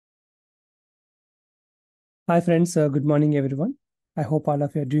Hi friends, good morning everyone. I hope all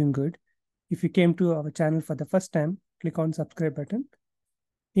of you are doing good. If you came to our channel for the first time, click on subscribe button.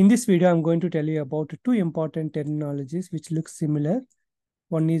 In this video, I'm going to tell you about two important terminologies which look similar.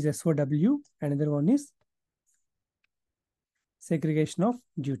 One is SOW, another one is segregation of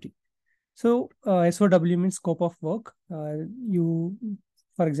duty. So SOW means scope of work.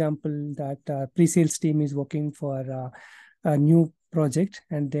 For example, that pre-sales team is working for a new project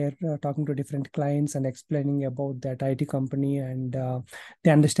and they're talking to different clients and explaining about that IT company and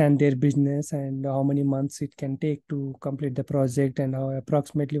they understand their business and how many months it can take to complete the project and how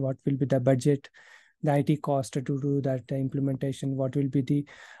approximately what will be the budget, the IT cost to do that implementation, what will be the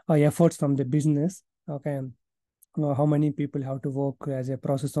efforts from the business. Okay, how many people have to work as a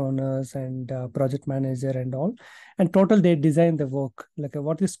process owners and project manager and all, and total they design the work like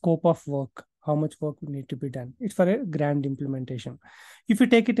what is scope of work, how much work will need to be done. It's for a grand implementation. If you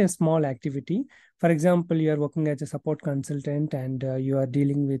take it in small activity, for example, you are working as a support consultant and you are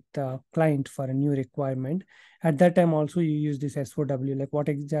dealing with a client for a new requirement. At that time also you use this SOW, like what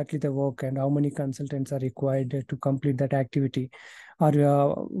exactly the work and how many consultants are required to complete that activity, or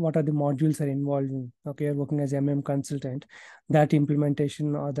what are the modules are involved in. Okay, you're working as MM consultant, that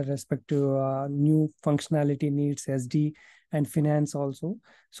implementation or the respect to new functionality needs SD and finance also.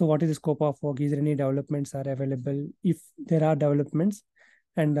 So what is the scope of work? Is there any developments are available? If there are developments,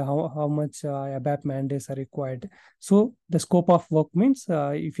 and how much ABAP mandates are required. So the scope of work means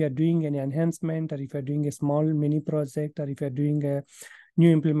if you are doing any enhancement, or if you're doing a small mini project, or if you're doing a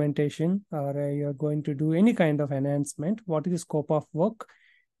new implementation, or you're going to do any kind of enhancement, what is the scope of work,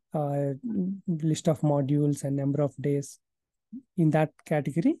 uh, list of modules and number of days. In that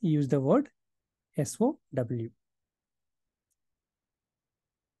category, use the word SOW.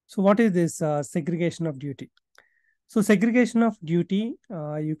 So what is this segregation of duty? So segregation of duty,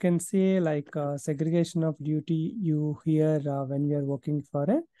 you can say like segregation of duty you hear when we are working for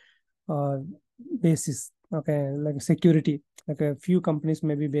a basis, okay, like security. Like a few companies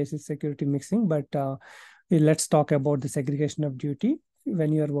maybe basis security mixing, but let's talk about the segregation of duty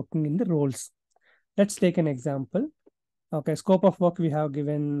when you are working in the roles. Let's take an example. Okay, scope of work we have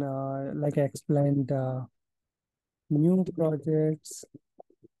given, like I explained, new projects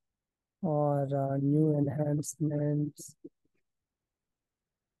or new enhancements,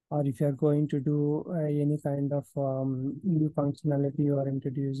 or if you're going to do any kind of new functionality you are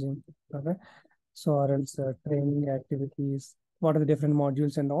introducing. Okay, so or else training activities, what are the different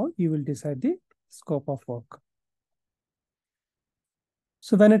modules and all, you will decide the scope of work.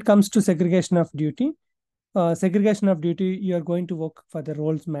 So when it comes to segregation of duty, you are going to work for the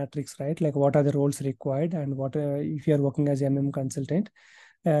roles matrix, right? Like what are the roles required, and what if you are working as MM consultant,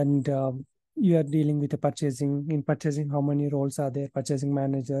 and you are dealing with the purchasing. In purchasing, how many roles are there? Purchasing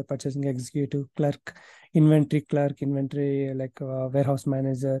manager, purchasing executive, clerk, inventory like warehouse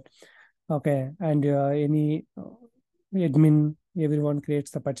manager. Okay, and any admin, everyone creates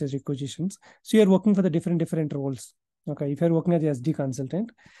the purchase requisitions. So you're working for the different roles. Okay, if you're working as a SD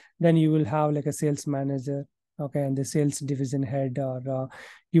consultant, then you will have like a sales manager, okay, and the sales division head, or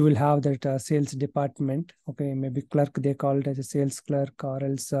you will have that sales department. Okay, maybe clerk, they call it as a sales clerk, or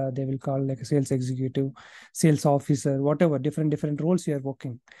else they will call like a sales executive, sales officer, whatever, different roles you are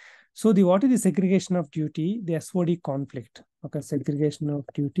working. So the what is the segregation of duty? The SOD conflict. Okay, segregation of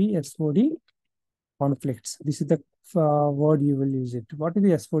duty, SOD conflicts. This is the word you will use it. What is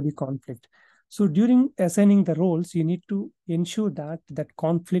the SOD conflict? So during assigning the roles, you need to ensure that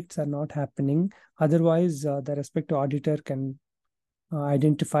conflicts are not happening. Otherwise, the respective auditor can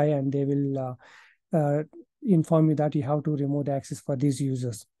identify, and they will inform you that you have to remove the access for these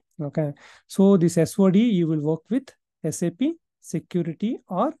users. Okay. So this SOD, you will work with SAP security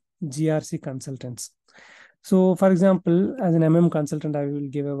or GRC consultants. So for example, as an MM consultant, I will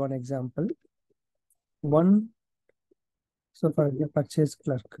give one example. One, so for the purchasing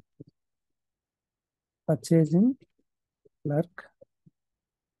clerk,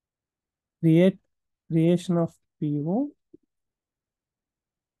 creation of PO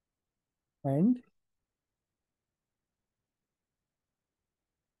and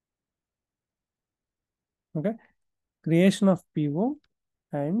okay, creation of PO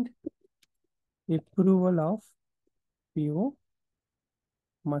and approval of PO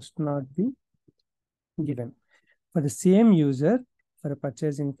must not be given. For the same user, for a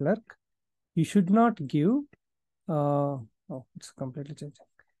purchasing clerk, you should not give, oh, it's completely changing.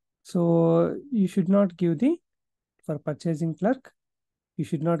 So you should not give for purchasing clerk, you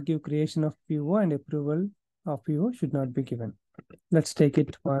should not give creation of PO, and approval of PO should not be given. Let's take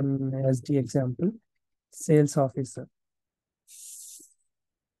it one as the example. Sales officer.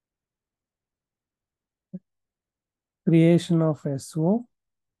 creation of SO,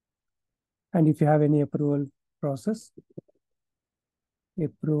 and if you have any approval process,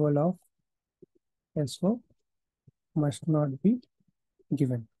 approval of SO must not be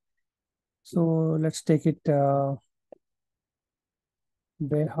given. So let's take it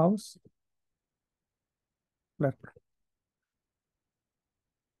warehouse clerk.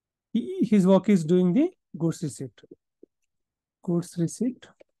 His work is doing the goods receipt. Goods receipt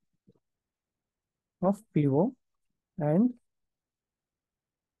of PO and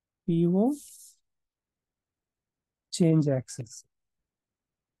PO change access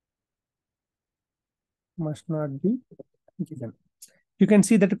must not be given. You can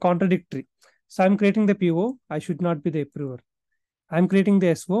see that contradictory. So I'm creating the PO, I should not be the approver. I'm creating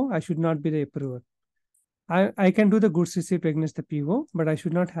the SO, I should not be the approver. I can do the goods receipt against the PO, but I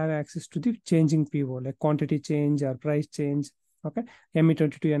should not have access to the changing PO, like quantity change or price change. Okay,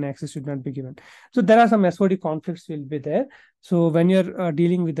 ME22 and access should not be given. So there are some SOD conflicts will be there. So when you're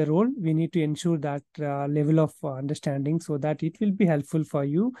dealing with the role, we need to ensure that level of understanding so that it will be helpful for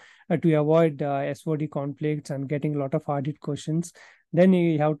you to avoid SOD conflicts and getting a lot of audit questions. Then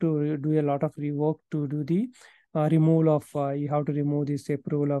you have to do a lot of rework to do the removal of you have to remove this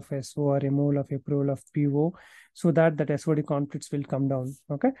approval of SO or removal of approval of PO so that SOD conflicts will come down.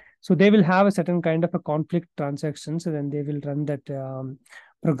 Okay, so they will have a certain kind of a conflict transactions, and then they will run that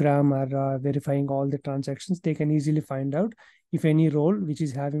program or verifying all the transactions. They can easily find out if any role which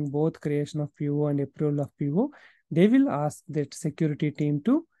is having both creation of PO and approval of PO. They will ask that security team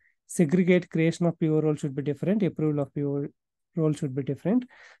to segregate creation of PO role should be different, approval of PO role should be different,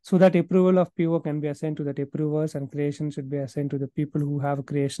 so that approval of PO can be assigned to the approvers and creation should be assigned to the people who have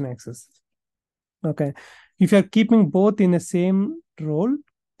creation access. Okay, if you're keeping both in the same role,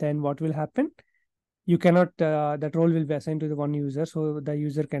 then what will happen? You cannot, that role will be assigned to the one user, so the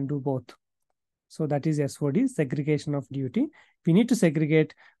user can do both. So that is SOD, segregation of duty. We need to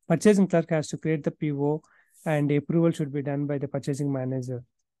segregate. Purchasing clerk has to create the PO and the approval should be done by the purchasing manager.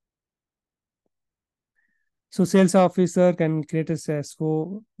 So sales officer can create a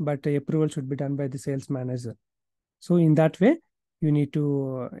SO, but the approval should be done by the sales manager. So in that way, you need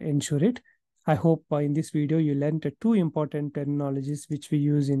to ensure it. I hope in this video, you learned two important terminologies which we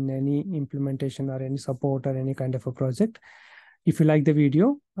use in any implementation or any support or any kind of a project. If you like the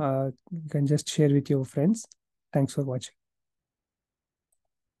video, you can just share with your friends. Thanks for watching.